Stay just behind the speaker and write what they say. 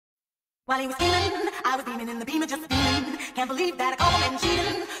While he was scheming, I was beaming in the beamer, just beaming. Can't believe that I caught him and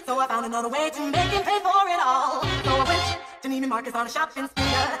cheating. So I found another way to make him pay for it all. So I went to Neiman Marcus on a shopping spree,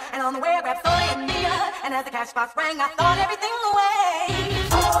 and on the way I grabbed Soy and Mia. And as the cash box rang, I thought everything away.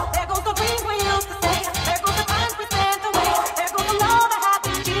 Oh, there goes the dreams we used to say. There goes the times we spent away. There goes the love that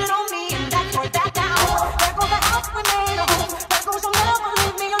happened, cheated on me, and that's worth that down. There goes the house we made a home. There goes your never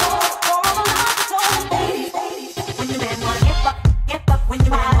leave me alone. For all the lies you told me. When you man wanna give up when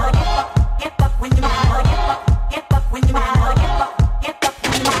you man wanna give up. Get up when you mad, get up when you mad, get up when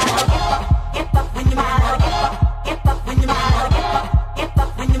you mad, get up when you mad, get up when you mad, get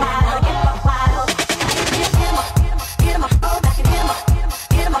up when you mad, get up wild. Get him up, oh back and him up,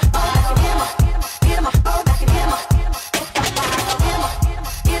 get him up, oh back and him up, get him up, oh back and him up, get up wild.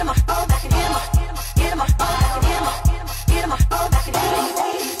 Get him up, oh back and him up, get him up, oh back and him up, get him up, oh back and him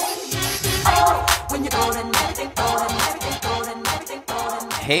up. When you golden, everything golden, everything golden, everything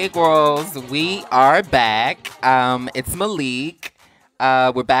golden. Hey girls, we are back. It's Malik.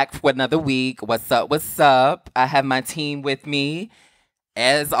 We're back for another week. What's up? What's up? I have my team with me,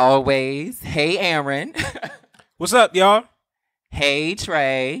 as always. Hey, Aaron. What's up, y'all? Hey,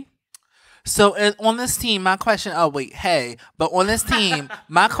 Trey. So on this team, my question. Oh wait, hey. But on this team,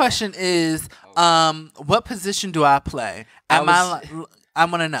 my question is, what position do I play? I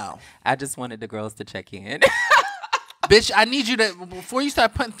want to know. I just wanted the girls to check in. Bitch, I need you to, before you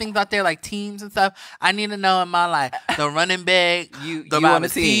start putting things out there like teams and stuff, I need to know, am I like the running back, the wide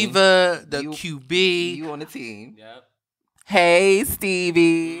receiver, the QB? You on the team. Yep. Hey,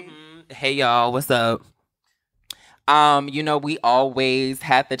 Stevie. Mm-hmm. Hey, y'all. What's up? You know, we always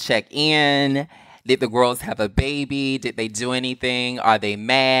have to check in. Did the girls have a baby? Did they do anything? Are they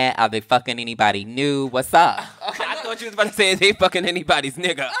mad? Are they fucking anybody new? What's up? I thought you was about to say, is they fucking anybody's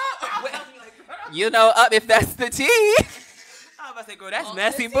nigga? You know, if that's the tea. I was about to say, girl, that's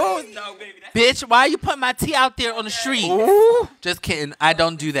messy booze. No, baby. Bitch, why you putting my tea out there on the street? Ooh. Just kidding. I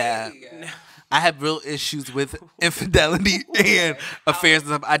don't do that. I have real issues with infidelity and affairs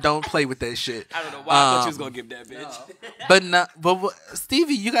and stuff. I don't play with that shit. I don't know why I thought you was going to give that bitch. But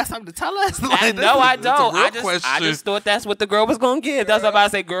Stevie, you got something to tell us? Like, no, I don't. Question. I just thought that's what the girl was going to give. That's what I'm about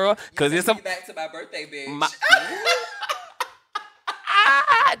to say, girl. Because it's back to my birthday, bitch.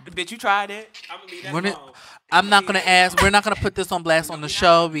 Bitch, you tried it. I'm going to leave that alone. I'm not going to ask. We're not going to put this on blast on the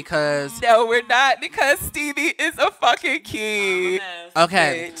show because... No, we're not, because Stevie is a fucking kid.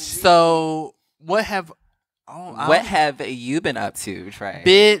 Okay, so what have... what have you been up to, Trey?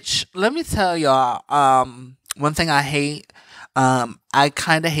 Bitch, let me tell y'all, one thing I hate, I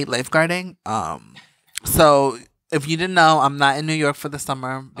kind of hate lifeguarding. So if you didn't know, I'm not in New York for the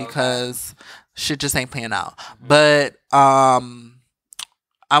summer because shit just ain't playing out. But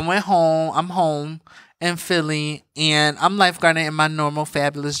I went home. I'm home in Philly, and I'm lifeguarding in my normal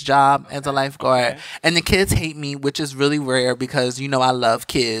fabulous job as a lifeguard. And the kids hate me, which is really rare because, you know, I love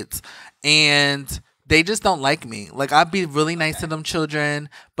kids. And they just don't like me. Like, I'd be really nice to them children.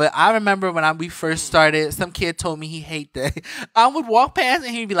 But I remember when we first started, some kid told me he hate that. I would walk past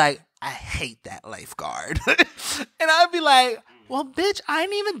and he'd be like, I hate that lifeguard. And I'd be like, well, bitch, I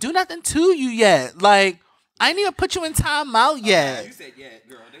ain't even do nothing to you yet. Like, I ain't even put you in timeout yet. You said yeah,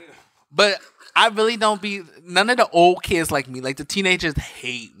 girl. Damn. But I really don't be, none of the old kids like me. Like, the teenagers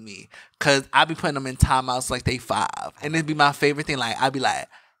hate me because I be putting them in timeouts like they 5. And it'd be my favorite thing. Like, I'd be like,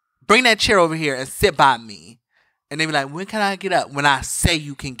 bring that chair over here and sit by me. And they be like, when can I get up? When I say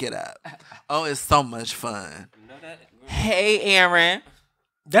you can get up. Oh, it's so much fun. Hey, Aaron.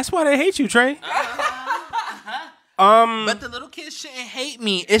 That's why they hate you, Trey. But the little kids shouldn't hate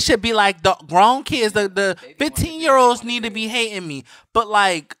me. It should be like the grown kids, the 15-year-olds need to be hating me. But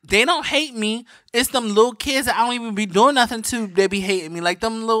like, they don't hate me. It's them little kids that I don't even be doing nothing to, they be hating me. Like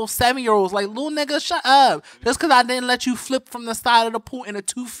them little 7-year-olds, like, little nigga, shut up. Just because I didn't let you flip from the side of the pool into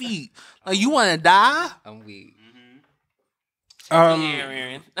 2 feet. Like, you want to die? I'm weak.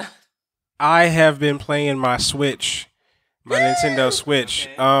 I have been playing my Switch, my Nintendo Switch.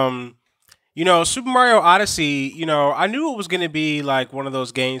 You know, Super Mario Odyssey, you know, I knew it was going to be like one of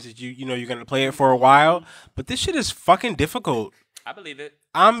those games that you know, you're going to play it for a while, but this shit is fucking difficult. I believe it.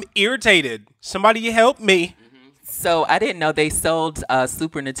 I'm irritated. Somebody help me. So I didn't know they sold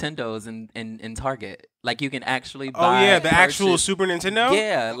Super Nintendos in Target. Like, you can actually buy. Oh yeah, the actual Super Nintendo?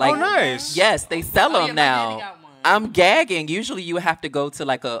 Yeah. Like, oh, nice. Yes, they sell them now. I'm gagging. Usually you have to go to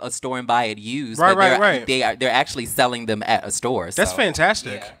like a store and buy it used. Right. They're actually selling them at a store. That's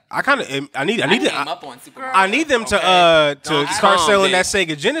fantastic. Yeah. I need them to start selling that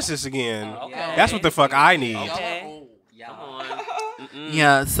Sega Genesis again. That's what the fuck I need. Okay.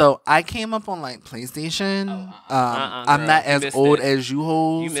 Yeah, so I came up on like PlayStation. I'm girl, not you as missed old it. as you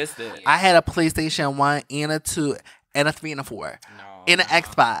hoes. You missed it. I had a PlayStation 1 and a 2 and a 3 and a 4 and an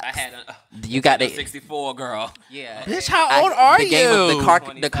Xbox. I had You got a the 64, girl. Yeah. Bitch, how old are the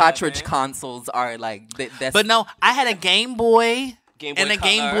you? The cartridge consoles are like that's But no, I had a Game Boy. Game Boy And a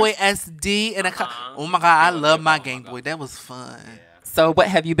Color. Game Boy SD and oh my god, I love my Game Boy. That was fun. So what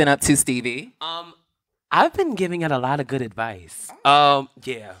have you been up to, Stevie? I've been giving it a lot of good advice.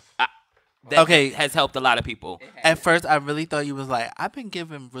 Yeah. That Okay. has helped a lot of people. At first, I really thought you was like, I've been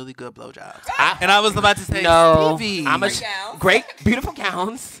giving really good blowjobs, and I was about to say, No, Stevie. I'm great, beautiful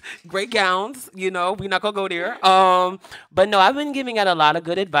gowns, great gowns. You know, we're not gonna go there. But no, I've been giving out a lot of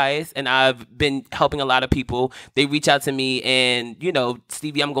good advice, and I've been helping a lot of people. They reach out to me, and you know,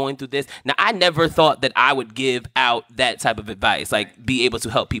 Stevie, I'm going through this. Now, I never thought that I would give out that type of advice, like be able to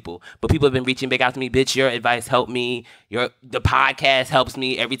help people. But people have been reaching back out to me, bitch. Your advice helped me. The podcast helps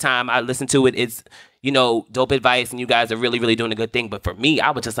me every time I listen to it. It's, you know, dope advice, and you guys are really, really doing a good thing. But for me,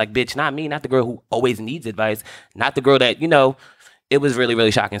 I was just like, bitch, not me, not the girl who always needs advice, not the girl that, you know, it was really,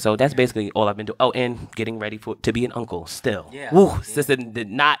 really shocking. So that's basically all I've been doing. Oh, and getting ready to be an uncle still. Yeah. Woo, sister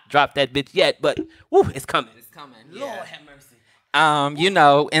did not drop that bitch yet, but woo, it's coming. It's coming. Lord have mercy. You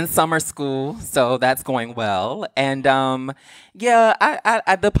know, in summer school, so that's going well. And yeah,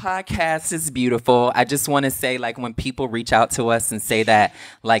 I the podcast is beautiful. I just want to say, like, when people reach out to us and say that,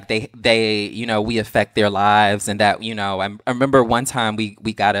 like, they you know, we affect their lives, and that, you know, I remember one time we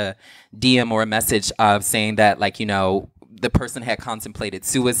got a DM or a message of saying that, like, you know, the person had contemplated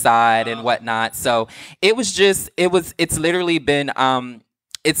suicide and whatnot. So it's literally been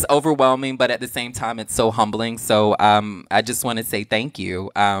it's overwhelming, but at the same time, it's so humbling. So I just want to say thank you.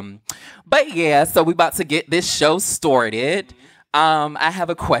 But yeah, so we about to get this show started. I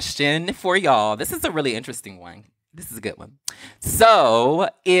have a question for y'all. This is a really interesting one. This is a good one. So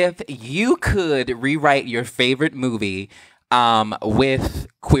if you could rewrite your favorite movie with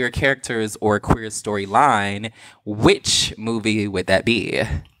queer characters or queer storyline, which movie would that be?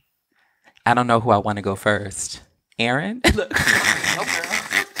 I don't know who I want to go first. Aaron? Look. No, girl.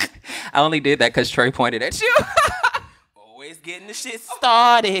 I only did that because Trey pointed at you. Always getting the shit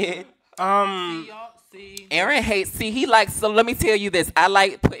started. Aaron hates. See, he likes. So let me tell you this. I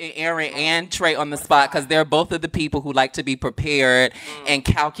like putting Aaron and Trey on the spot because they're both of the people who like to be prepared and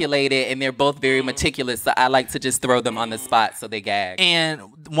calculated, and they're both very meticulous. So I like to just throw them on the spot so they gag. And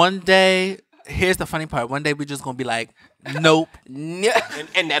one day, here's the funny part. One day we're just gonna be like, nope.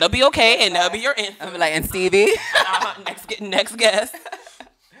 and that'll be okay, and that'll be your answer. I'm like, and Stevie. Next guest.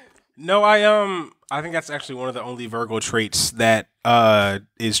 No, I think that's actually one of the only Virgo traits that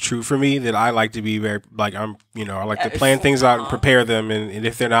is true for me. That I like to be very, like, I like to plan things out and prepare them, and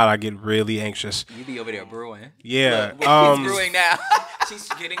if they're not, I get really anxious. You be over there brewing. Yeah, She's brewing now. She's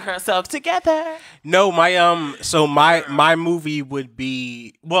getting herself together. No, my movie would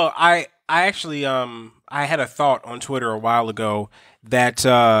be, well, I actually I had a thought on Twitter a while ago that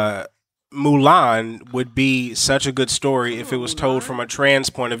Mulan would be such a good story if it was told from a trans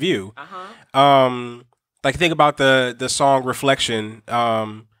point of view. Like, think about the song Reflection.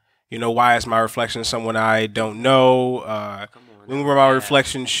 You know, why is my reflection someone I don't know? When will my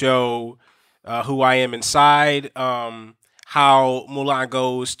reflection show who I am inside? How Mulan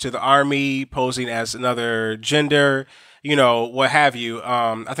goes to the army posing as another gender, you know, what have you.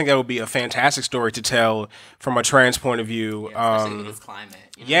 I think that would be a fantastic story to tell from a trans point of view. Especially with this climate.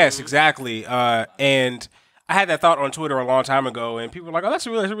 You know? Yes, exactly. And I had that thought on Twitter a long time ago, and people were like, "Oh, that's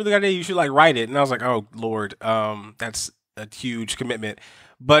a really good idea. You should, like, write it." And I was like, "Oh Lord, that's a huge commitment."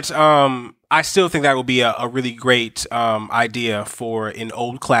 But I still think that would be a really great idea for an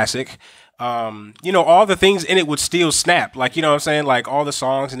old classic. You know, all the things in it would still snap, like, you know what I'm saying, like all the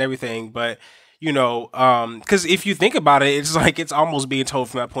songs and everything. But you know, because if you think about it, it's like it's almost being told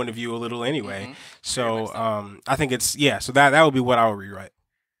from that point of view a little anyway. Mm-hmm. So I think it's, yeah. So that would be what I would rewrite.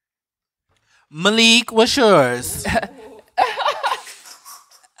 Malik, what's yours?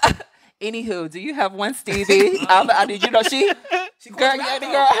 Anywho, do you have one, Stevie? Did you know she girl, yeah, the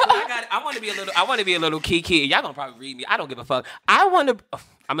girl. I want to be a little kiki. Y'all gonna probably read me. I don't give a fuck. I'm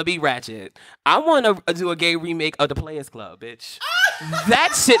gonna be ratchet. I want to do a gay remake of the Players Club, bitch.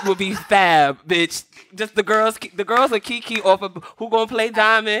 That shit would be fab, bitch. Just the girls are kiki off of who gonna play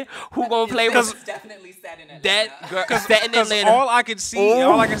Diamond, who gonna play with. Definitely set in Atlanta. That girl set in Atlanta. All I can see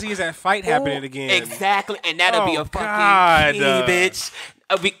is that fight happening again. Exactly, and that'll be a fucking key, bitch.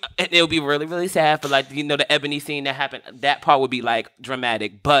 It'll be really, really sad for, like, you know, the Ebony scene that happened. That part would be, like,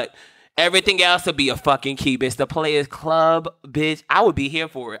 dramatic, but everything else would be a fucking key, bitch. The Players Club, bitch. I would be here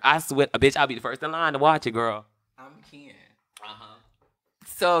for it. I swear, bitch. I'll be the first in line to watch it, girl. I'm keen.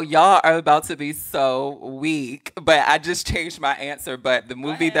 So y'all are about to be so weak, but I just changed my answer. But the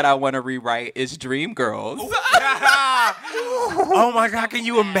movie that I want to rewrite is Dreamgirls. Oh my God, can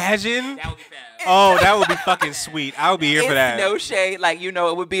you imagine? That would be fab. Oh, that would be fucking sweet. I would be here for that. No shade, like it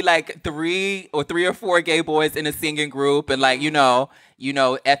would be like three or four gay boys in a singing group, and like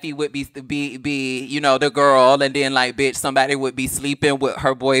Effie would be the girl, and then like bitch somebody would be sleeping with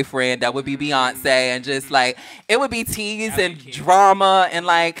her boyfriend. That would be Beyonce, and just like it would be tease and drama, and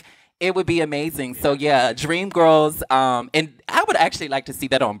like it would be amazing. So yeah, Dreamgirls, and I would actually like to see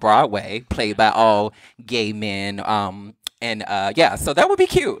that on Broadway, played by all gay men. So that would be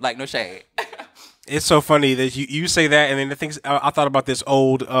cute. Like no shade. It's so funny that you say that, and then the things I thought about this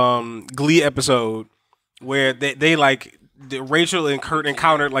old Glee episode where they like Rachel and Kurt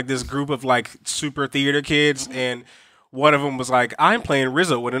encountered like this group of like super theater kids, and one of them was like, "I'm playing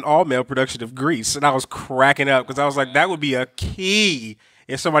Rizzo in an all-male production of Grease," and I was cracking up because I was like, that would be a key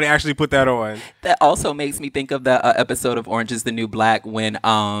if somebody actually put that on. That also makes me think of the episode of Orange is the New Black when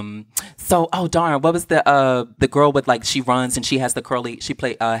what was the girl with like she runs and she has the curly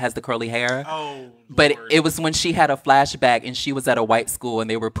has the curly hair. Oh, but Lord. it was when she had a flashback and she was at a white school and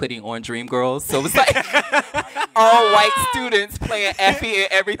they were putting on Dreamgirls, so it was like all white students playing Effie and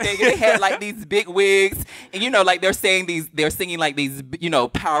everything, and they had like these big wigs, and like they're singing like these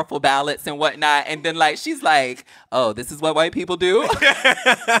powerful ballads and whatnot, and then like she's like, oh, this is what white people do.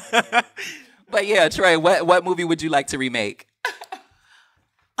 But yeah, Trey, what movie would you like to remake?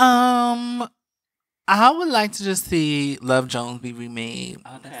 I would like to just see Love Jones be remade.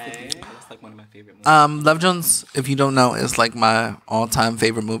 That's like one of my favorite movies. Love Jones, if you don't know, is like my all-time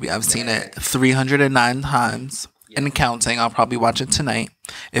favorite movie. I've seen it 309 times and counting. I'll probably watch it tonight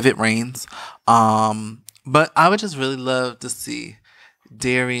if it rains. But I would just really love to see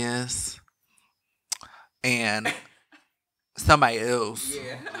Darius and somebody else.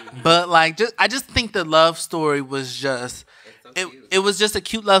 Yeah. But like, I just think the love story was just. It was just a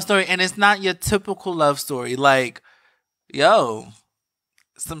cute love story, and it's not your typical love story. Like,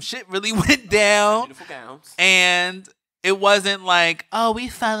 some shit really went down. Beautiful gowns. And it wasn't like, oh, we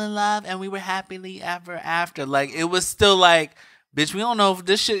fell in love and we were happily ever after. Like, it was still like, bitch, we don't know if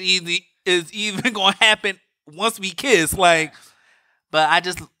this shit is even gonna happen once we kiss. Like, but I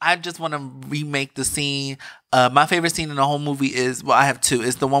just want to remake the scene. My favorite scene in the whole movie is, well, I have two.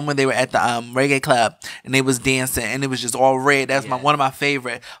 It's the one when they were at the reggae club and they was dancing and it was just all red. That's one of my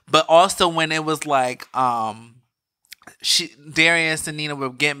favorite. But also when it was like Darius and Nina were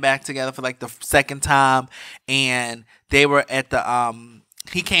getting back together for like the second time, and they were at the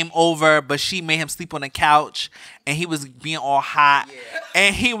he came over, but she made him sleep on the couch, and he was being all hot,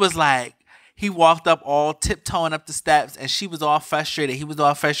 and he was like. He walked up all tiptoeing up the steps, and she was all frustrated. He was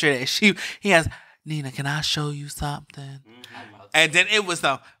all frustrated, and he asked, Nina, can I show you something? Mm-hmm. And then it was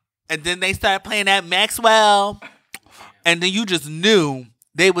and then they started playing that Maxwell, and then you just knew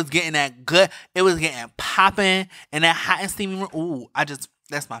they was getting that good. It was getting popping, and that hot and steamy room. Ooh,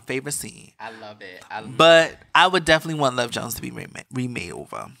 that's my favorite scene. I love it. But I would definitely want Love Jones to be remade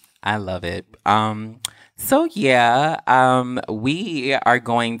over. I love it. So yeah, we are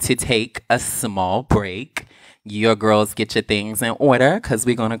going to take a small break. Your girls get your things in order because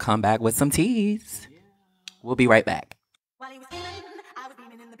we're going to come back with some teas. We'll be right back. While he was steaming, I was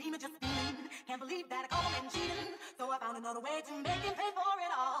beaming in the beamer just steaming. Can't believe that I caught him and cheating. So I found another way to make him pay for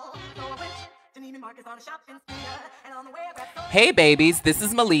it all. So I went to Neiman Marcus on a shopping spree, and on the way I grabbed some. Hey babies, this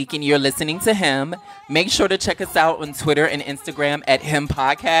is Malik and you're listening to Him. Make sure to check us out on Twitter and Instagram at Him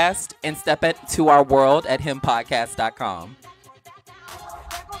Podcast, and step into our world at himpodcast.com.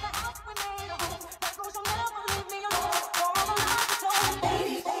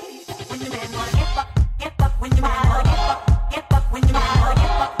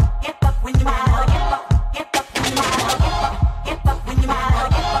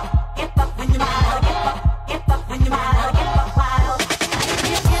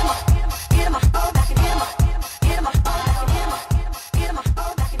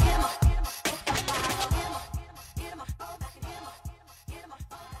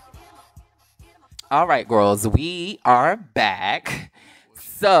 All right, girls, we are back.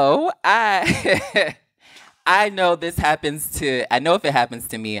 So I know this happens to, I know if it happens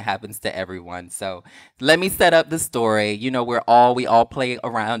to me, it happens to everyone. So let me set up the story. You know, we all play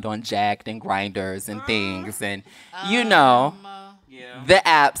around on Jack'd and Grinders and things, and the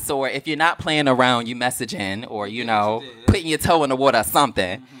apps, or if you're not playing around, you messaging, or putting your toe in the water or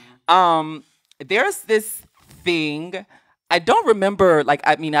something. There's this thing. I don't remember,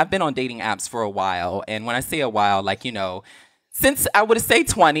 I've been on dating apps for a while, and when I say a while, since I would say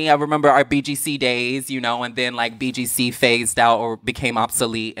 20, I remember our BGC days, you know, and then like BGC phased out or became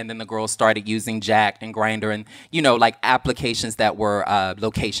obsolete, and then the girls started using Jack'd and Grindr and, you know, like applications that were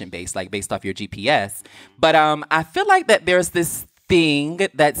location based, like based off your GPS. But I feel like that there's this thing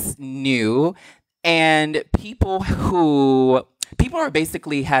that's new, and people are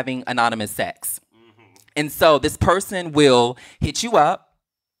basically having anonymous sex. And so this person will hit you up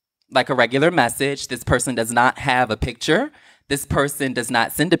like a regular message. This person does not have a picture. This person does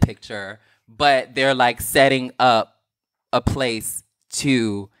not send a picture, but they're like setting up a place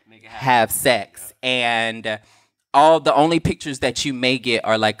to have sex. And the only pictures that you may get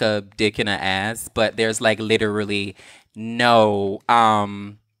are like a dick and an ass, but there's like literally no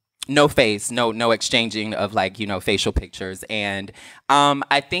face, no exchanging of like, you know, facial pictures. And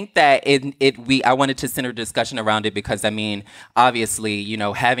I think that I wanted to center discussion around it because, I mean, obviously, you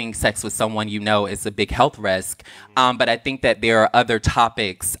know, having sex with someone you know is a big health risk. But I think that there are other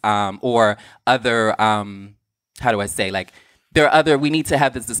topics or other, how do I say, like, we need to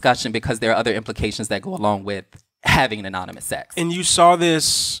have this discussion because there are other implications that go along with having anonymous sex. And you saw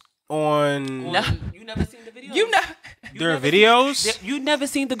this on... No, you never seen the video? There are videos? You never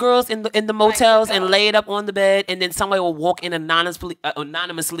seen the girls in the motels and laid up on the bed, and then somebody will walk in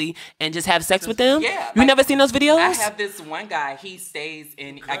anonymously and just have sex with them? Yeah. You never seen those videos? I have this one guy, he stays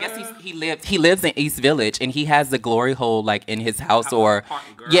in, I guess he lives in East Village, and he has the glory hole like in his house or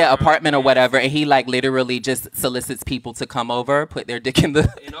apartment or whatever, and he like literally just solicits people to come over, put their dick in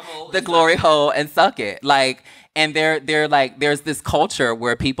the glory hole and suck it. Like, and they're like, there's this culture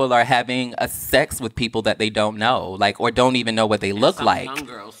where people are having a sex with people that they don't know, like, or don't even know what they look like. Young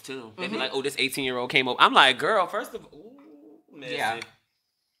girls too. They be like, "Oh, this 18-year-old came over." I'm like, "Girl, first of all, messy. Yeah.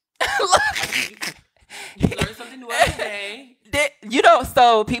 You learn something new every day." You know,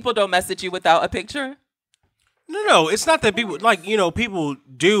 so people don't message you without a picture. No, it's not that people, like, you know, people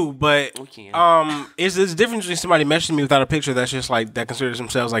do, but it's a difference between somebody messaging me without a picture that's just like, that considers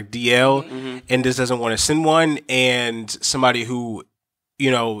themselves like DL and just doesn't want to send one, and somebody who, you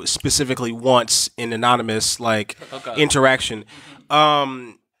know, specifically wants an anonymous like interaction.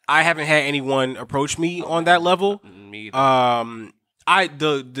 I haven't had anyone approach me on that level. Me either.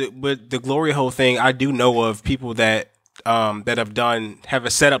 With the glory hole thing, I do know of people that have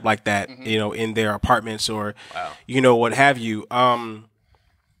a setup like that, you know, in their apartments or, you know, what have you. When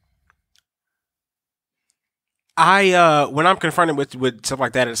I'm confronted with stuff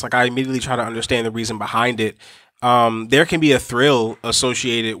like that, it's like I immediately try to understand the reason behind it. There can be a thrill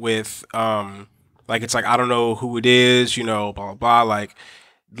associated with, like, it's like, I don't know who it is, you know, blah, blah, blah.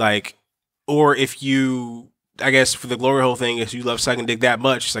 Like, or if you, I guess for the glory hole thing, if you love sucking dick that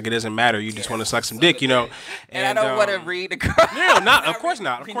much, it's like, it doesn't matter. You just want to suck some dick, you know. And I don't want to read the girl. No, not, of course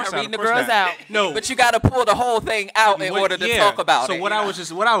not. Of course not. Reading the girls out. No, but you got to pull the whole thing out in order to talk about it. So what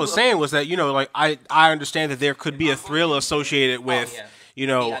I was saying was that, you know, like I understand that there could be a thrill associated with, you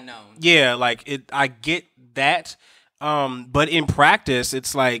know, like I get that, but in practice,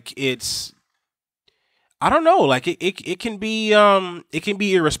 it's like I don't know, like it can be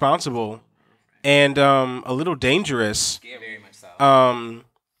irresponsible and a little dangerous. Yeah, very much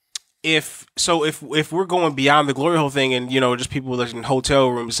so. If we're going beyond the glory hole thing, and, you know, just people like in hotel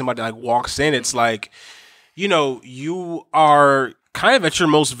rooms, somebody like walks in, it's like, you know, you are kind of at your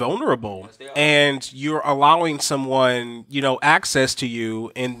most vulnerable, and you're allowing someone, you know, access to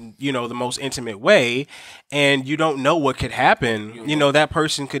you in, you know, the most intimate way, and you don't know what could happen. You know, that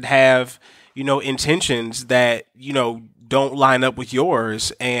person could have, you know, intentions that, you know, don't line up with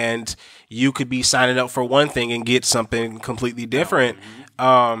yours, and you could be signing up for one thing and get something completely different.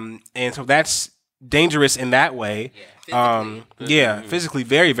 And so that's dangerous in that way. Physically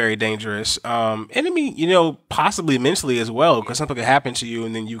very, very dangerous. And I mean, you know, possibly mentally as well, because something could happen to you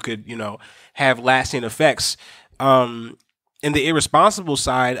and then you could, you know, have lasting effects. In the irresponsible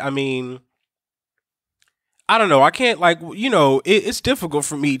side, I mean, I don't know. I can't, like, you know, it's difficult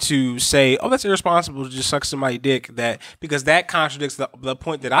for me to say, oh, that's irresponsible to just suck somebody's dick, because that contradicts the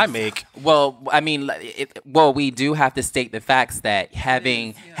point that I make. Well, I mean, we do have to state the facts that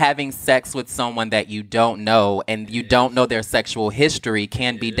having sex with someone that you don't know and you don't know their sexual history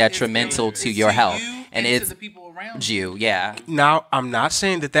can be detrimental to your health, and it's to the people around you. Yeah. Now, I'm not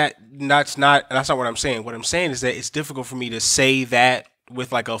saying that's not what I'm saying. What I'm saying is that it's difficult for me to say that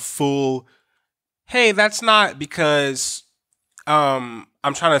with like a full, hey, that's not, because I'm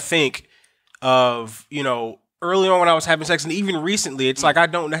trying to think of, you know, early on when I was having sex, and even recently, it's like I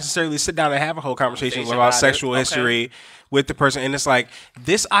don't necessarily sit down and have a whole conversation about sexual history with the person. And it's like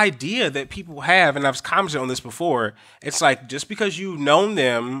this idea that people have, and I've commented on this before, it's like just because you've known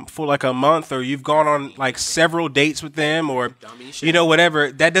them for like a month or you've gone on like several dates with them or, you know, whatever,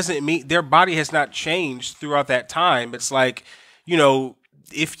 that doesn't mean their body has not changed throughout that time. It's like, you know,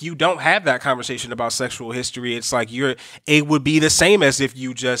 if you don't have that conversation about sexual history, it's like it would be the same as if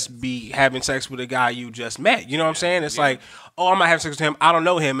you just be having sex with a guy you just met. You know what I'm saying? It's like, oh, I'm not having sex with him. I don't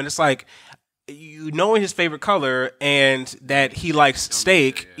know him. And it's like, you knowing his favorite color and that he likes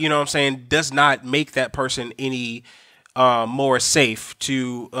steak, you know what I'm saying, does not make that person any more safe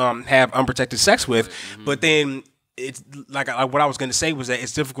to have unprotected sex with. But then it's like what I was going to say was that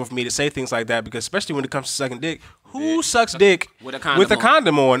it's difficult for me to say things like that because especially when it comes to sucking dick, who sucks dick with a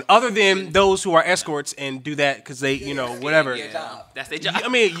condom on other than those who are escorts and do that because they, you know, whatever. That's their job. I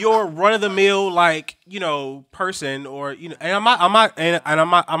mean, you're run of the mill like, you know, person or, you know, and I'm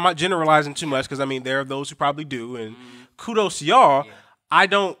not generalizing too much because I mean, there are those who probably do and kudos to y'all. I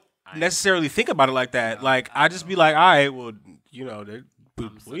don't necessarily think about it like that. Like I just be like, all right, well, you know,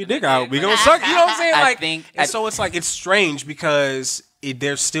 pull your dick out. We gonna suck. You know what I'm saying? Like, so it's like it's strange because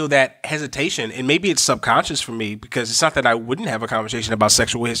there's still that hesitation, and maybe it's subconscious for me because it's not that I wouldn't have a conversation about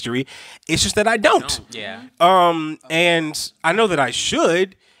sexual history. It's just that I don't. Yeah. And I know that I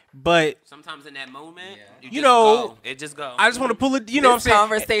should, but sometimes in that moment, you know, go. It just goes. I just want to pull it. You know what I'm saying?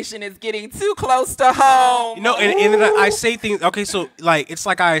 Conversation is getting too close to home. You know, and then I say things. Okay, so like it's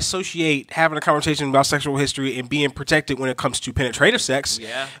like I associate having a conversation about sexual history and being protected when it comes to penetrative sex.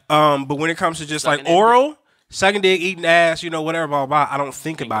 Yeah. But when it comes to just like oral, sucking dick, eating ass, you know, whatever, blah blah, I don't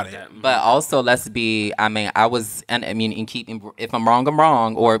think about it. But also, let's be. I mean, in keeping. If I'm wrong, I'm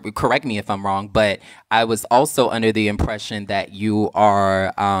wrong, or correct me if I'm wrong. But I was also under the impression that you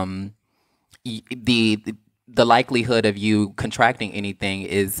are the likelihood of you contracting anything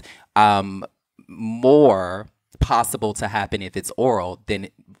is more possible to happen if it's oral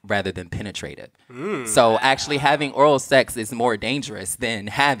rather than penetrative. So actually having oral sex is more dangerous than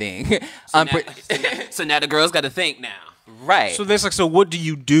having So now the girls got to think now. Right. So there's like, so what do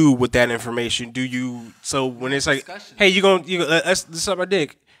you do with that information? Do you, so when it's like, hey, let's suck my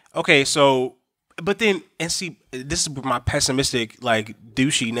dick. Okay, so, but then, and see, this is where my pessimistic, like,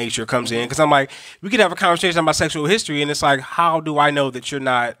 douchey nature comes in. Because I'm like, we could have a conversation about sexual history, and it's like, how do I know that you're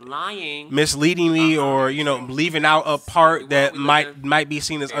not lying, misleading me, or, you know, leaving out a part that might be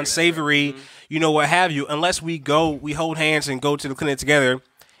seen as unsavory, you know, what have you, unless we hold hands and go to the clinic together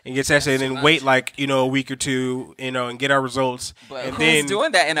and get tested and wait like, you know, a week or two, you know, and get our results. But and who's then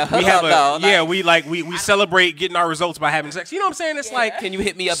doing that in a hookup though? Yeah, we celebrate getting our results by having sex. You know what I'm saying? It's like, can you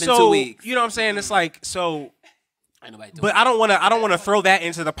hit me up in 2 weeks? You know what I'm saying? It's like, so. But I don't want to throw that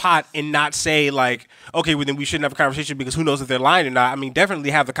into the pot and not say like, okay, well then we shouldn't have a conversation because who knows if they're lying or not. I mean, definitely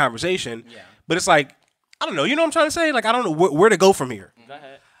have the conversation. Yeah. But it's like, I don't know. You know what I'm trying to say? Like, I don't know where to go from here. Go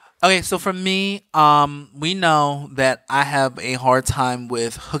ahead. Okay, so for me, we know that I have a hard time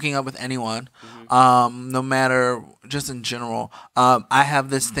with hooking up with anyone, no matter, just in general. I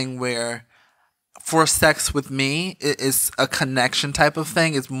have this thing where for sex with me, it's a connection type of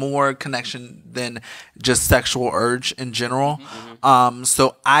thing. It's more connection than just sexual urge in general.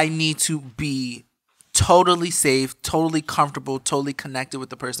 So I need to be totally safe, totally comfortable, totally connected with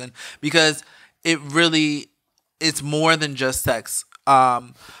the person because it's more than just sex.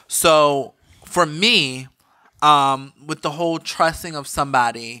 So for me, with the whole trusting of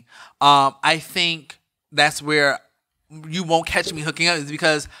somebody, I think that's where you won't catch me hooking up is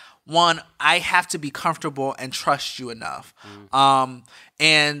because one, I have to be comfortable and trust you enough.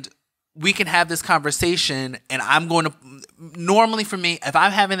 And we can have this conversation and I'm going to, normally for me, if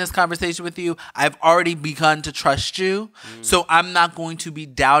I'm having this conversation with you, I've already begun to trust you. So I'm not going to be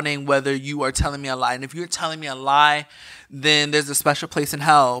doubting whether you are telling me a lie. And if you're telling me a lie, then there's a special place in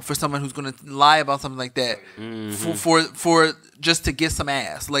hell for someone who's going to lie about something like that for just to get some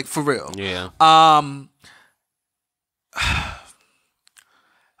ass, like for real. Yeah.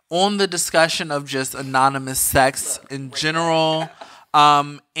 On the discussion of just anonymous sex in general,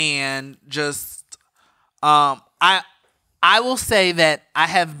 and just, I will say that I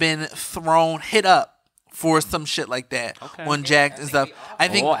have been hit up for some shit like that on Jacked and stuff. I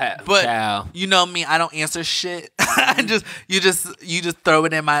think, but you know me, I don't answer shit. You just throw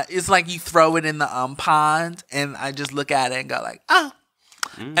it in it's like you throw it in the pond, and I just look at it and go like, oh,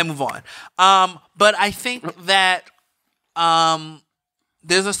 and move on. But I think that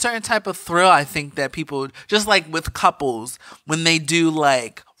there's a certain type of thrill I think that people, just like with couples, when they do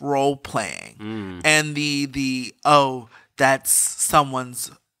like role playing and the that's someone's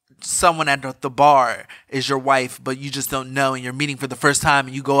someone at the bar is your wife, but you just don't know, and you're meeting for the first time,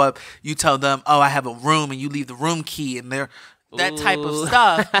 and you go up, you tell them, "Oh, I have a room," and you leave the room key, and they're that type of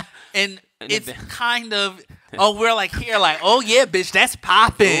stuff, and it's kind of we're like here, like, oh yeah, bitch, that's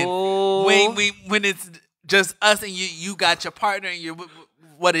popping. When it's just us and you got your partner and you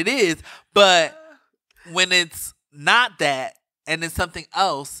what it is, but when it's not that and it's something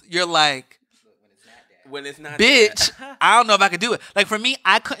else, you're like. When it's not bitch, I don't know if I could do it. Like for me,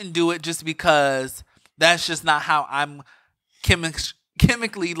 I couldn't do it just because that's just not how I'm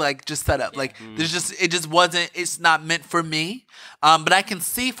chemically like just set up. Like it just wasn't. It's not meant for me. But I can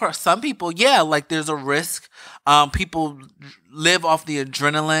see for some people, yeah, like there's a risk. People live off the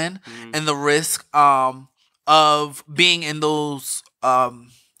adrenaline and the risk of being in those.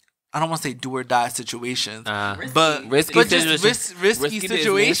 I don't want to say do or die situations, but just risky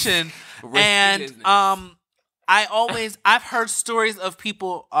situation. And I've heard stories of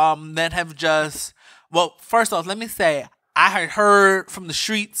people that have just first off, let me say I had heard from the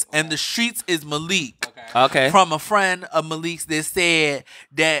streets, and the streets is Malik. Okay. From a friend of Malik's that said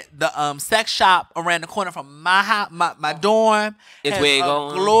that the sex shop around the corner from my house, my dorm, is has where it a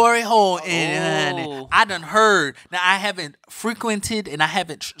going? glory hole in it, honey. I done heard. Now I haven't frequented and I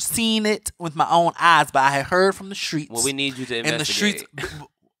haven't seen it with my own eyes, but I had heard from the streets. Well, we need you to investigate. In the streets,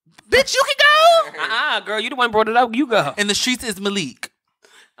 bitch, you can go. Girl, you the one brought it up. You go. In the streets is Malik.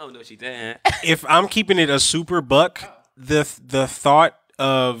 Oh no, she didn't. If I'm keeping it a super buck, the thought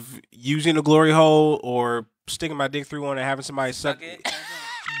of using a glory hole or sticking my dick through one and having somebody suck it,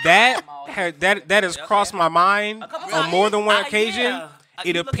 that has crossed my mind on more than one occasion. Yeah.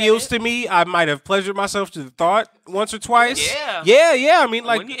 It appeals to me. I might have pleasured myself to the thought once or twice. Yeah. I mean,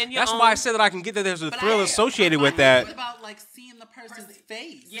 like that's why I said that I can get that there's a thrill associated with that. What about like seeing the person's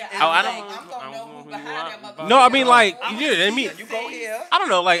face? Yeah. I don't know who behind that. No, I mean like I mean, You go here. I don't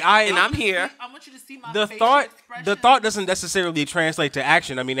know, like And I'm here. I want you to see my the facial thought expression. doesn't necessarily translate to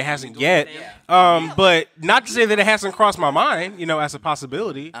action. I mean, it hasn't yet. But not to say that it hasn't crossed my mind, as a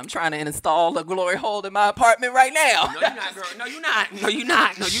possibility. I'm trying to install a glory hole in my apartment right now. No, you're not, girl. No, you're not. No, you're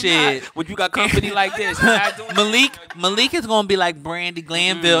not. No, you're Shit. not. When you got company like this, you're not doing Malik is gonna be like Brandy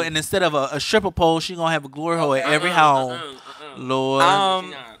Glanville, and instead of a stripper pole, she gonna have a glory hole at every home. Lord,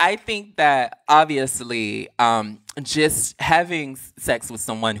 I think that obviously, just having sex with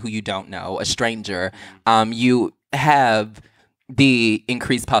someone who you don't know, a stranger, you have the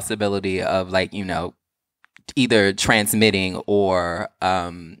increased possibility of like, either transmitting or,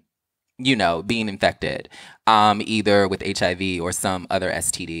 being infected, either with HIV or some other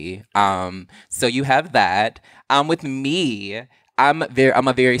STD. So you have that. With me, I'm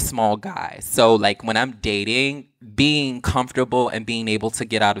a very small guy. So like when I'm dating, being comfortable and being able to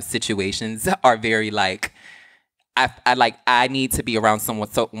get out of situations are very like I need to be around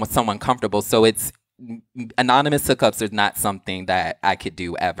someone comfortable. So it's anonymous hookups is not something that I could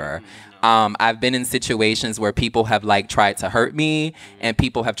do ever. I've been in situations where people have like tried to hurt me, and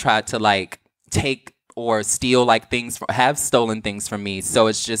people have tried to like take or steal like have stolen things from me. So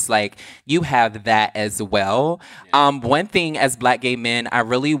it's just like you have that as well. One thing as Black gay men, I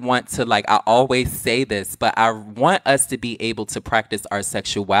really want to like, I always say this, but I want us to be able to practice our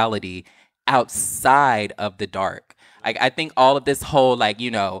sexuality outside of the dark. Like I think all of this whole like,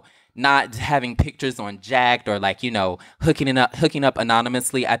 not having pictures on Jacked or like, hooking up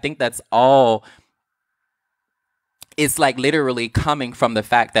anonymously, I think that's all. It's like literally coming from the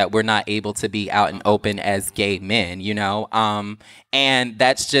fact that we're not able to be out and open as gay men, and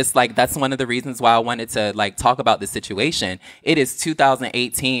that's just like, that's one of the reasons why I wanted to like talk about this situation. It is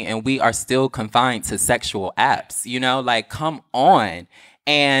 2018 and we are still confined to sexual apps, like come on.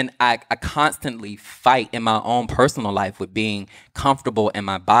 And I constantly fight in my own personal life with being comfortable in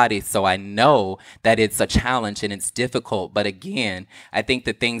my body. So I know that it's a challenge and it's difficult. But again, I think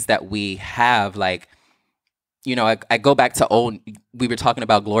the things that we have, like, I go back to we were talking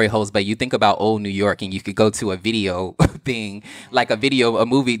about glory holes, but you think about old New York and you could go to a video being like a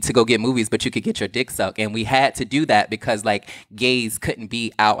movie to go get movies, but you could get your dick sucked. And we had to do that because like gays couldn't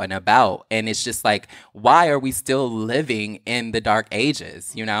be out and about. And it's just like, why are we still living in the dark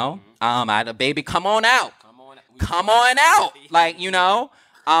ages? Baby, come on out. Come on out. Like,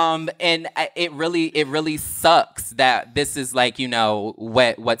 and it really sucks that this is like,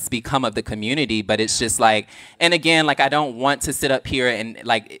 what's become of the community, but it's just like, and again, like, I don't want to sit up here and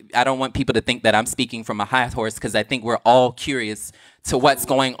like, I don't want people to think that I'm speaking from a high horse, because I think we're all curious to what's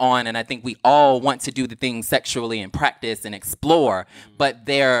going on. And I think we all want to do the things sexually and practice and explore, but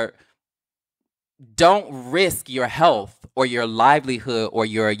don't risk your health or your livelihood or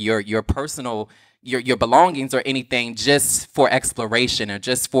your personal your belongings or anything just for exploration or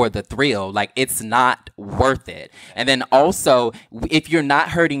just for the thrill. Like, it's not worth it. And then also, if you're not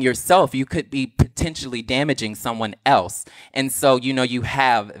hurting yourself, you could be potentially damaging someone else. And so, you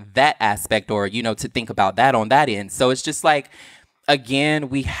have that aspect, or, to think about that on that end. So it's just like, again,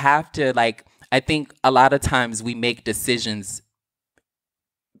 we have to, like, I think a lot of times we make decisions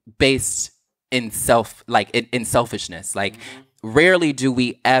based in selfishness. Like, rarely do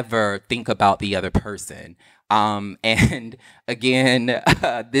we ever think about the other person. And again,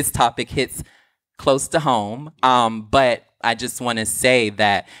 this topic hits close to home. But I just want to say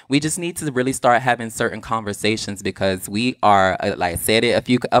that we just need to really start having certain conversations, because we are, like I said it a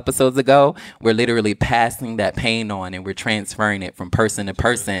few episodes ago, we're literally passing that pain on, and we're transferring it from person to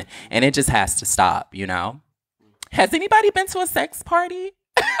person. And it just has to stop, Has anybody been to a sex party?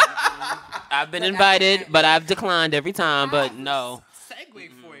 I've been invited, but I've declined every time. But no. Segue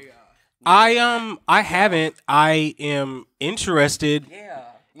for you. I haven't. I am interested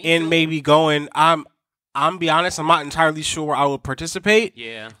in maybe going. I'm be honest, I'm not entirely sure I would participate.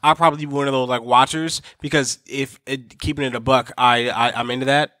 Yeah. I'll probably be one of those like watchers, because if keeping it a buck, I'm into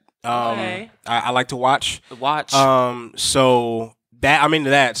that. Okay. I like to watch. Watch. So that I'm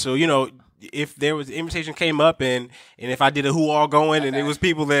into that. So if there was invitation came up, and if I did a who all going, and it was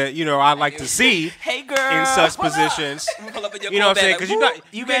people that I'd like to see Hey girl, in such positions, what I'm saying? Because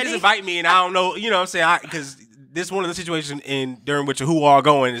you guys invite me, and I don't know, what I'm saying? Because this is one of the situations during which a who all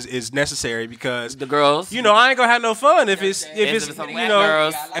going is necessary, because the girls, I ain't gonna have no fun if it's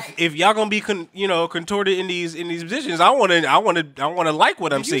girls. if y'all gonna be contorted in these positions. I wanna like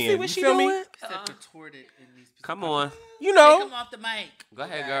what I'm seeing. What she feel doing? me? Come on. Take him off the mic. Go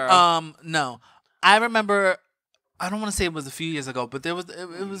ahead, girl. No, I remember. I don't want to say it was a few years ago, but it was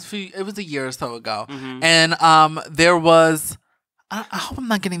a year or so ago, and there was. I hope I'm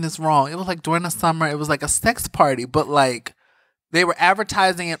not getting this wrong. It was like during the summer. It was like a sex party, but like they were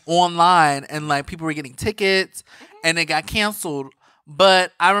advertising it online, and like people were getting tickets, and it got canceled.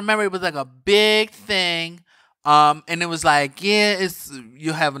 But I remember it was like a big thing. And it was like,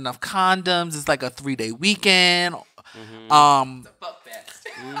 you have enough condoms. It's like a 3-day weekend.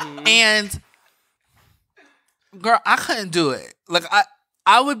 And girl, I couldn't do it. Like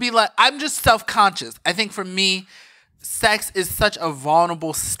I would be like, I'm just self-conscious. I think for me, sex is such a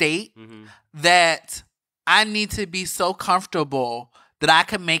vulnerable state that I need to be so comfortable that I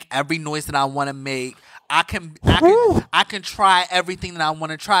can make every noise that I want to make. I can try everything that I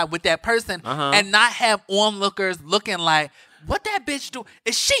want to try with that person, and not have onlookers looking like, what that bitch do?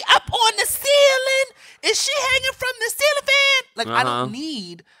 Is she up on the ceiling? Is she hanging from the ceiling fan? Like, I don't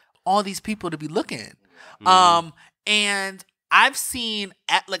need all these people to be looking. And I've seen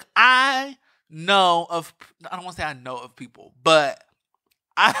I don't want to say I know of people, but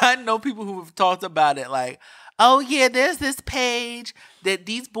I know people who have talked about it, like, oh yeah, there's this page that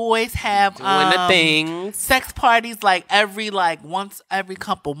these boys have doing the things, sex parties like once every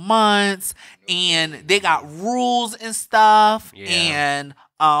couple months, and they got rules and stuff. Yeah. And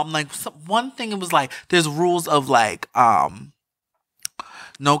one thing, it was like there's rules of like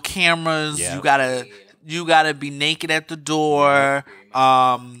no cameras. Yeah. You gotta be naked at the door.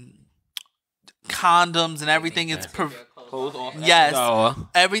 Condoms and everything is yes.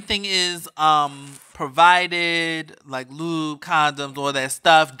 Everything is provided, like lube, condoms, all that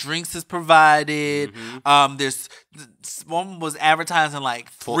stuff. Drinks is provided. There's one was advertising like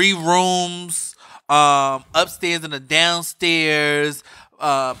 3 rooms, upstairs and a downstairs,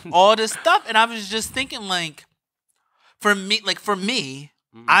 all this stuff. And I was just thinking, like, for me,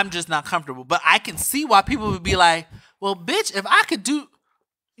 I'm just not comfortable. But I can see why people would be like, well, bitch, if I could do,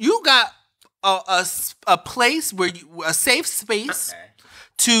 you got a place where a safe space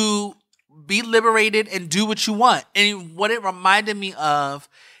to be liberated and do what you want. And what it reminded me of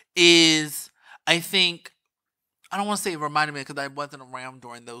is, I think, I don't want to say it reminded me because I wasn't around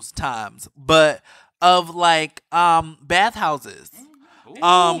during those times, but of like bathhouses.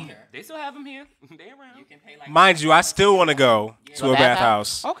 They still have them here. They around. You can pay Mind you, I still want to go to a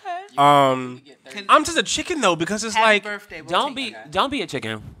bathhouse. Okay. I'm just a chicken though, because it's like, Don't be a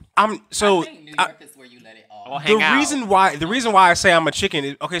chicken. I'm so. I think New York is where you let it all. The reason why I say I'm a chicken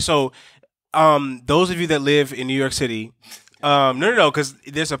is, okay. So, those of you that live in New York City, no, because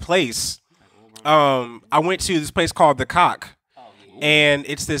there's a place. I went to this place called The Cock, and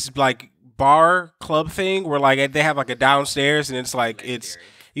it's this like bar club thing where like they have like a downstairs, and it's like it's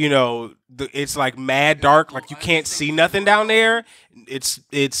it's like mad dark, like you can't see nothing down there.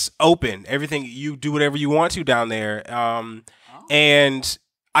 It's open, everything, you do whatever you want to down there. And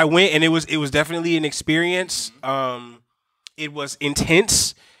I went, and it was definitely an experience. It was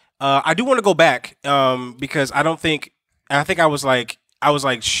intense. I do want to go back because I think I was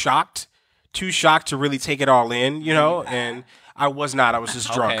like shocked, too shocked to really take it all in, you know, and I was not. I was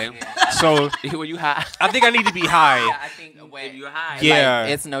just drunk. Okay. So Were you high? I think I need to be high. I think If you're high. Yeah.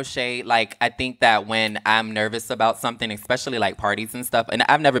 like, it's no shade. Like, I think that when I'm nervous about something, especially like parties and stuff, and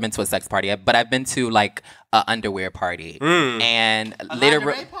I've never been to a sex party, but I've been to like a underwear party, and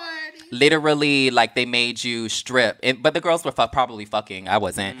literally, like, they made you strip. But the girls were probably fucking. I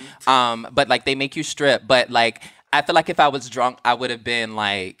wasn't. But like, they make you strip. But like, I feel like if I was drunk, I would have been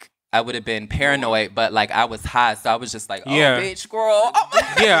paranoid, but like I was high, so I was just like, oh, bitch, girl.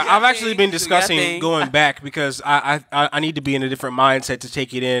 Yeah, I've actually been Do your discussing thing. going back because I need to be in a different mindset to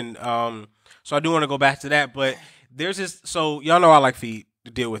take it in. So I do want to go back to that, but there's this. So y'all know I like feet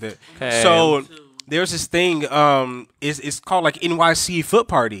to deal with it. Okay. So there's this thing. It's called like NYC Foot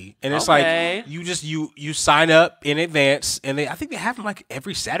Party, and it's Okay. like you sign up in advance, and I think they have them like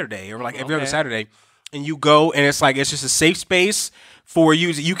every Saturday or like every other Saturday, and you go, and it's just a safe space for you.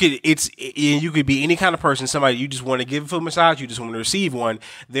 You could be any kind of person. Somebody you just want to give a foot massage, you just want to receive one.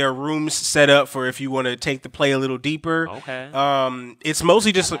 There are rooms set up for if you want to take the play a little deeper. Okay. It's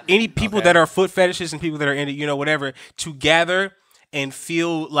mostly just any people that are foot fetishists and people that are into, you know, whatever, to gather and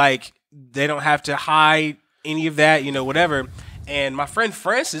feel like they don't have to hide any of that, you know, whatever. And my friend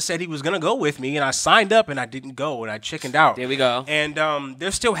Francis said he was gonna go with me, and I signed up, and I didn't go, and I chickened out. There we go. And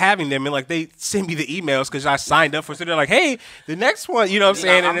they're still having them, and like they send me the emails because I signed up for. So they're like, "Hey, the next one," you know what I'm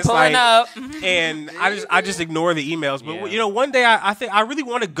saying? And it's pulling like, up. and I just ignore the emails. But Yeah. you know, one day I think I really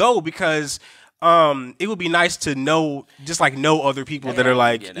want to go because it would be nice to know other people that are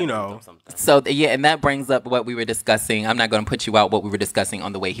like, you know. So yeah, and that brings up what we were discussing. I'm not going to put you out what we were discussing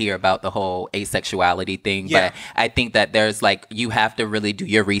on the way here about the whole asexuality thing. Yeah. But I think that there's like, you have to really do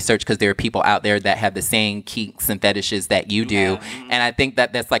your research because there are people out there that have the same kinks and fetishes that you do. And I think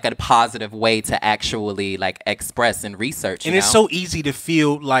that that's like a positive way to actually like express and research. And you it's know? so easy to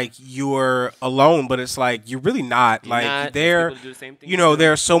feel like you're alone, but it's like you're really not. You're Like not. there, There's people who do the same thing you know, you do.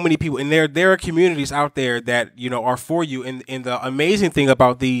 there are so many people, and there are communities out there that, you know, are for you. And the amazing thing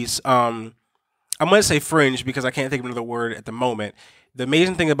about these, I'm gonna say fringe because I can't think of another word at the moment. The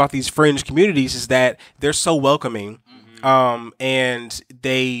amazing thing about these fringe communities is that they're so welcoming. And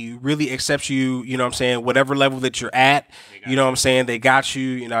they really accept you, you know what I'm saying, whatever level that you're at, you know what I'm saying, they got you,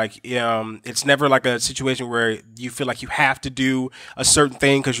 you know, like, it's never like a situation where you feel like you have to do a certain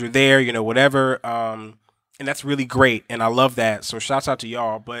thing because you're there, you know, whatever. And that's really great, and I love that. So shouts out to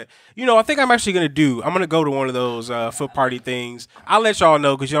y'all. But, you know, I think I'm actually going to go to one of those foot party things. I'll let y'all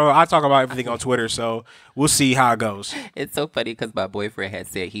know because, you know, I talk about everything on Twitter, so we'll see how it goes. It's so funny because my boyfriend had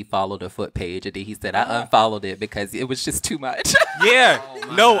said he followed a foot page, and then he said I unfollowed it because it was just too much. Yeah.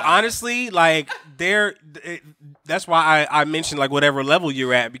 No, honestly, like, that's why I mentioned, like, whatever level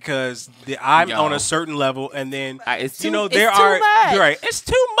you're at, because I'm on a certain level, and then, it's you too- know, it's there too are, much. you're right, it's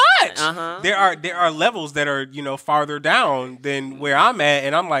too much. Uh-huh. There are levels that are, you know, farther down than where I'm at,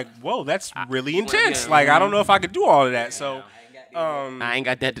 and I'm like, whoa, that's really intense. Like, I don't know if I could do all of that. So, I ain't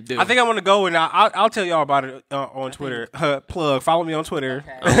got that to do. I think I'm gonna go, and I'll tell y'all about it on Twitter. Follow me on Twitter.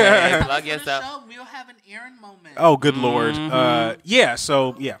 Okay, plug yourself. We'll have an Aaron moment. Oh, good lord. Yeah.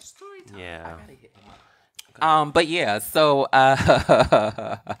 So yeah. Yeah. But yeah, so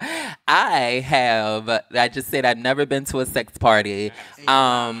I just said I've never been to a sex party.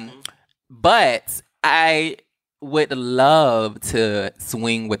 But I would love to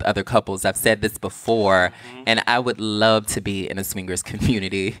swing with other couples. I've said this before, and I would love to be in a swingers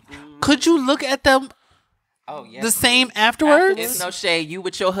community. Could you look at them Oh, yeah. the same afterwards? It's no shade. You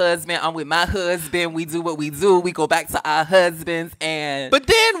with your husband, I'm with my husband. We do what we do. We go back to our husbands, and But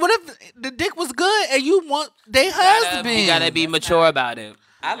then, what if the dick was good and you want their husband? You gotta be mature about it.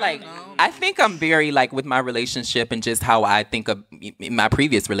 I think I'm very, like, with my relationship and just how I think of in my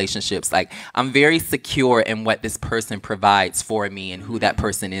previous relationships, like, I'm very secure in what this person provides for me and who that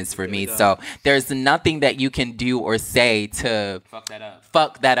person is for me. So there's nothing that you can do or say to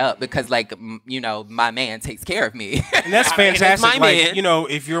fuck that up because, like, you know, my man takes care of me. And that's I mean, it's fantastic. my Like, man. you know,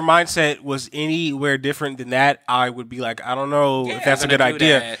 if your mindset was anywhere different than that, I would be like, I don't know if that's a gonna good do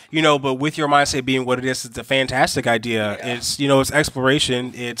idea. that. You know, but with your mindset being what it is, it's a fantastic idea. It's, you know, it's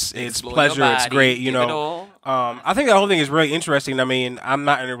exploration, it's Explore pleasure, your it's body, great, you give it know. all. I think the whole thing is really interesting. I mean, I'm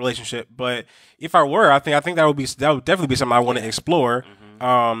not in a relationship, but if I were, I think that would definitely be something I want to explore.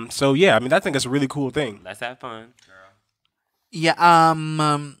 So yeah, I mean, I think it's a really cool thing. Let's have fun. Yeah.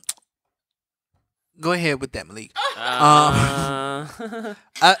 Go ahead with that, Malik.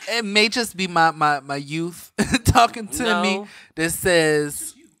 It may just be my youth talking to me No. that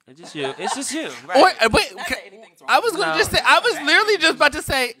says It's just you. It's just you. Right. Wait, I was gonna just say. I was literally just about to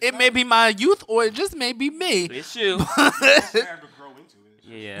say it may be my youth, or it just may be me. It's you.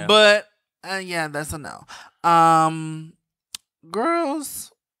 Yeah. But yeah, that's a no.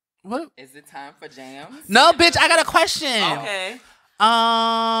 Girls, what? Is it time for jams? No, bitch. I got a question. Okay.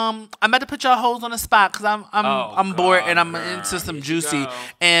 I'm about to put y'all hoes on the spot because I'm bored and I'm into some juicy.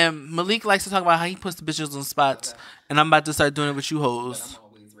 And Malik likes to talk about how he puts the bitches on spots, and I'm about to start doing it with you hoes. I'm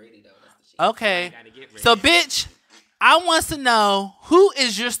always ready, though. Okay, so bitch, I want to know who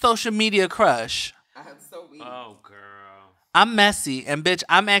is your social media crush. I'm so weak. Oh, girl. I'm messy, and bitch,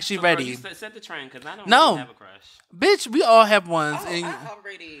 I'm actually ready. Girl, you set the trend because I don't No. really have a crush. Bitch, we all have ones. Oh, And I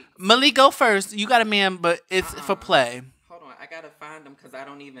already. Malik, go first. You got a man, but it's for play. Hold on, I gotta find them because I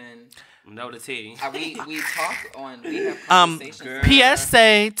don't even. No, the tea. We talk on. We have conversations.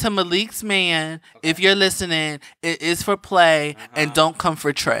 PSA to Malik's man, if you're listening, it is for play, and don't come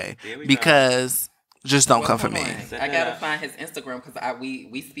for Trey because just don't come for me. I gotta find his Instagram because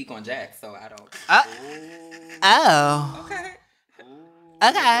we speak on Jack, so I don't. Oh. Okay.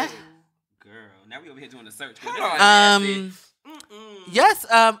 Okay. Girl, now we over here doing the search. Yes.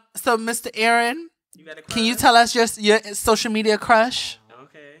 So, Mr. Aaron, can you tell us your social media crush?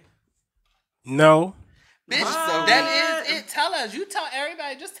 Okay. No. Bitch, that is it. Tell us. You tell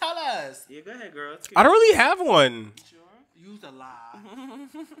everybody. Just tell us. Yeah, go ahead, girl. I don't really have one. Use a lie.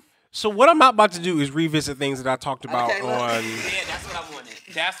 So what I'm not about to do is revisit things that I talked about on. Yeah, that's what I wanted.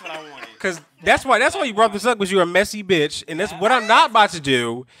 That's what I wanted. Because that's why you brought this up, because you're a messy bitch, and that's what I'm not about to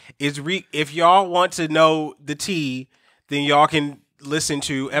do is if y'all want to know the tea, then y'all can listen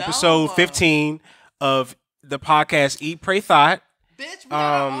to episode 15 of the podcast Eat Pray Thought. Bitch, we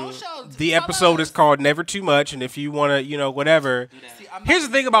got our own show. The episode is called Never Too Much, and if you want to, whatever. Here's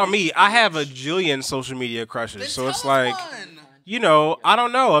the thing about me: I have a jillion social media crushes, so it's like. I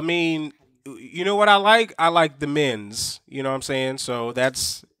don't know. I mean, you know what I like? I like the men's. You know what I'm saying? So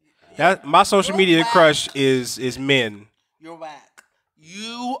that's my social media crush is men. You're whack.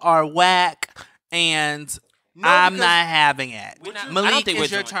 You are whack, and I'm not having it. Malik,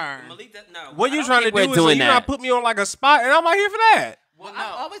 it's your turn. What you trying to do is you not put me on like a spot, and I'm not here for that. Well,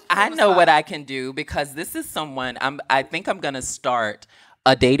 no. I know what I can do because this is someone I think I'm gonna start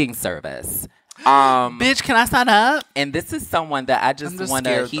a dating service. Bitch, can I sign up? And this is someone that I just want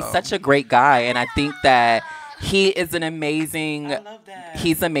to. He's though. such a great guy, and I think that he is an amazing.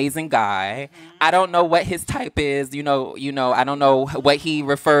 He's an amazing guy. I don't know what his type is. I don't know what he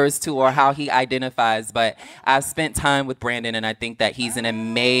refers to or how he identifies. But I've spent time with Brandon, and I think that he's an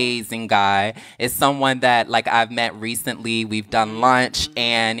amazing guy. It's someone that I've met recently. We've done lunch,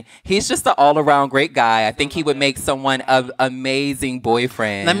 and he's just an all-around great guy. I think he would make someone an amazing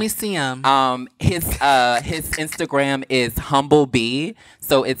boyfriend. Let me see him. His Instagram is humble_b.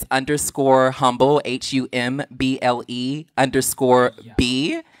 So it's _humble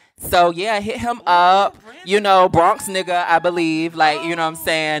HUMBLE_B. So yeah, hit him up. Bronx nigga, I believe. You know what I'm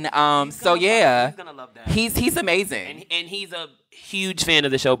saying? So yeah. He's gonna love that. He's amazing. And he's a huge fan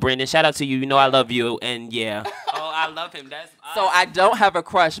of the show, Brandon. Shout out to you. You know I love you. And yeah. Oh, I love him. So I don't have a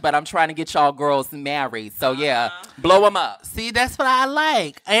crush, but I'm trying to get y'all girls married. So yeah, blow him up. See, that's what I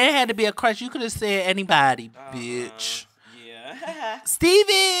like. It had to be a crush. You could have said anybody, bitch. Yeah.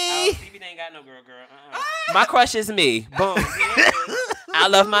 Stevie! Stevie ain't got no girl. My crush is me. Boom. I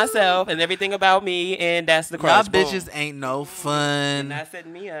love myself and everything about me, and that's the crush. Y'all bitches ain't no fun. Not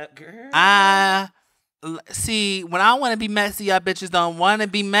setting me up, girl. See, when I want to be messy, y'all bitches don't want to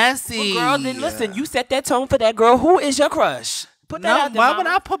be messy. Well, girl, then listen, you set that tone for that girl. Who is your crush? Put that out there, why mama. would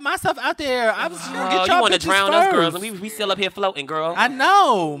I put myself out there? I'm just gonna get y'all you want to bitches drown first. us, girls, and we still up here floating, girl. I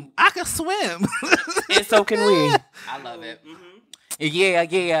know. I can swim. And so can we. I love it.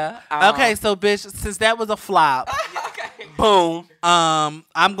 Yeah. Okay, so bitch, since that was a flop, Boom.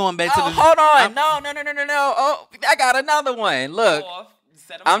 I'm going back to the. Hold on. No. Oh, I got another one. Look,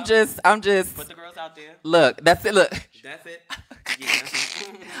 I'm just. Put the girls out there. Look, that's it. Look. That's it. Yeah.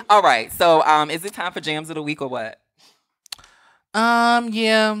 All right. So, is it time for jams of the week or what?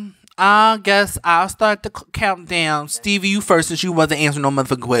 Yeah. I guess I'll start the countdown. Stevie, you first, since you wasn't answering no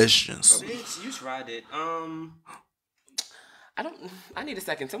motherfucking questions. Bitch, you tried it. I need a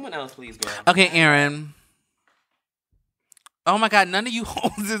second. Someone else, please, girl. Okay, Aaron. Oh my God, none of you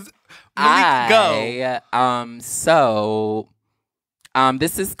hoes is. Go.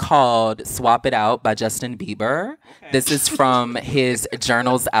 This is called "Swap It Out" by Justin Bieber. Okay. This is from his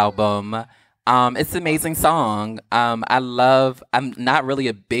Journals album. It's an amazing song. I'm not really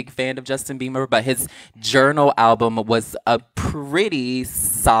a big fan of Justin Bieber, but his Journal album was a pretty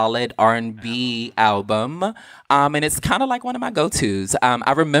solid R&B album. And it's kind of like one of my go-tos.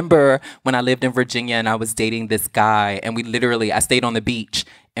 I remember when I lived in Virginia and I was dating this guy, and I stayed on the beach,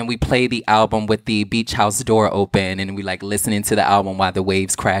 and we played the album with the beach house door open, and we like listening to the album while the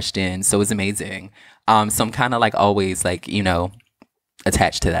waves crashed in. So it was amazing. So I'm kind of like always like,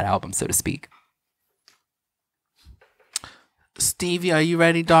 attached to that album, so to speak. Stevie, are you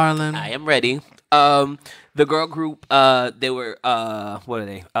ready, darling? I am ready. The girl group, they were what are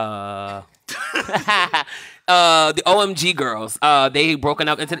they? The OMG girls. They broken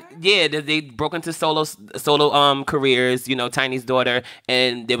up into they broke into solo careers. Tiny's daughter,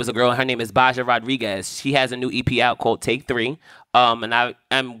 and there was a girl. Her name is Baja Rodriguez. She has a new EP out called Take 3. And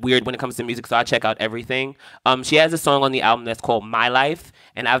I'm weird when it comes to music, so I check out everything. She has a song on the album that's called My Life,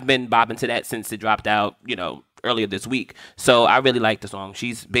 and I've been bopping to that since it dropped out. Earlier this week. So I really like the song.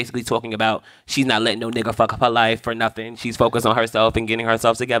 She's basically talking about she's not letting no nigga fuck up her life for nothing. She's focused on herself and getting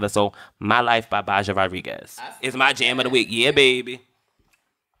herself together. So My Life by Baja Rodriguez is my jam of the week. Yeah, baby.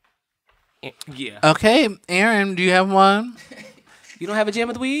 Yeah. Okay, Aaron, do you have one? You don't have a jam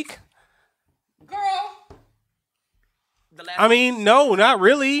of the week? Girl. No, not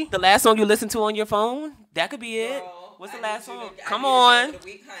really. The last song you listened to on your phone? That could be it. What's the last song? Come on.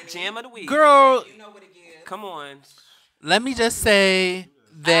 Jam of the week. Girl. Come on. Let me just say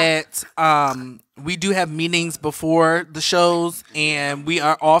that we do have meetings before the shows, and we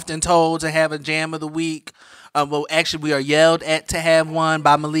are often told to have a jam of the week. Well, actually, we are yelled at to have one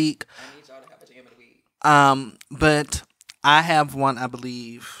by Malik. I need y'all to have a jam of the week. But I have one, I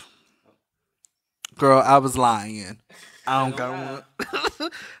believe. Girl, I was lying. I don't got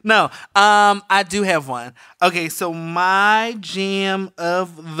one. No, I do have one. Okay, so my jam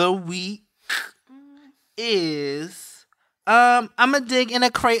of the week is I'm gonna dig in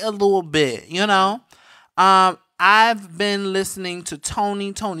a crate a little bit, I've been listening to Tony,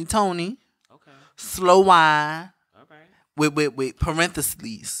 Okay. Slow Wine, Okay. with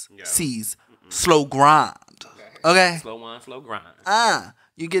parentheses, C's, Slow Grind. Okay. Slow wine, slow grind.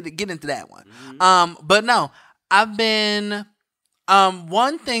 You get into that one. But no, I've been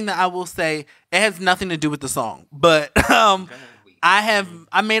one thing that I will say, it has nothing to do with the song, but I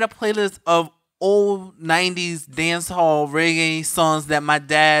made a playlist of old 90s dance hall reggae songs that my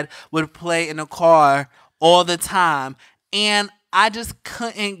dad would play in the car all the time, and I just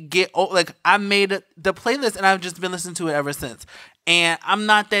couldn't get I made the playlist, and I've just been listening to it ever since. And I'm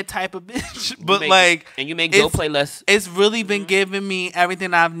not that type of bitch, but you make your playlist. It's really been giving me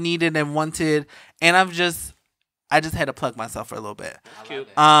everything I've needed and wanted, and I just had to plug myself for a little bit. Cute.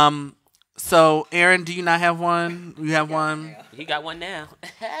 So, Aaron, do you not have one? You have one? He got one now.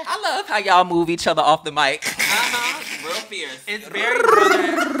 I love how y'all move each other off the mic. Real fierce. It's very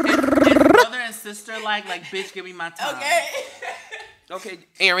brother and sister like bitch, give me my time. Okay,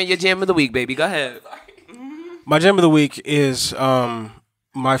 Aaron, your jam of the week, baby. Go ahead. My gem of the week is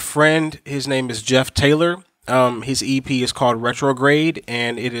my friend. His name is Jeff Taylor. His EP is called Retrograde,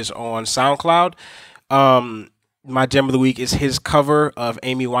 and it is on SoundCloud. My gem of the week is his cover of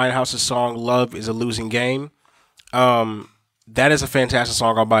Amy Winehouse's song "Love Is a Losing Game." That is a fantastic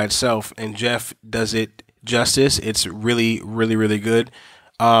song all by itself, and Jeff does it justice. It's really, really, really good.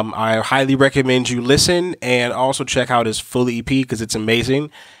 I highly recommend you listen and also check out his full EP because it's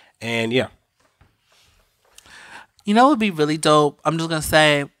amazing. And yeah. You know what would be really dope? I'm just going to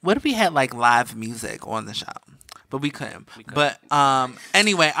say, what if we had live music on the show? But we couldn't. But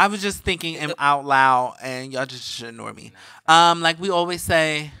anyway, I was just thinking out loud, and y'all just should ignore me. Like we always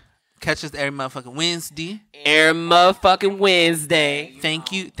say, catch us every motherfucking Wednesday. Every motherfucking Wednesday.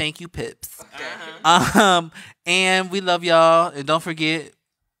 Thank you, Pips. And we love y'all. And don't forget,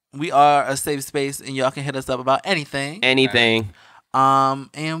 we are a safe space, and y'all can hit us up about anything. Anything.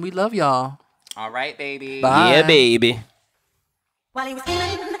 And we love y'all. All right, baby. Bye. Yeah, baby. While he was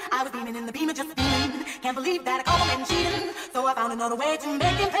steaming, I was beaming in the beamer just beaming. Can't believe that I caught him and cheating. So I found another way to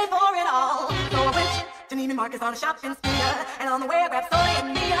make him pay for it all. So I went to Neiman Marcus on a shopping spree. And on the way I grabbed Soda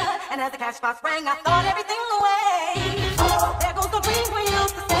and Mia. And as the cash box rang, I thought everything away. There goes the dream we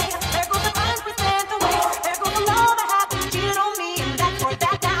used to say.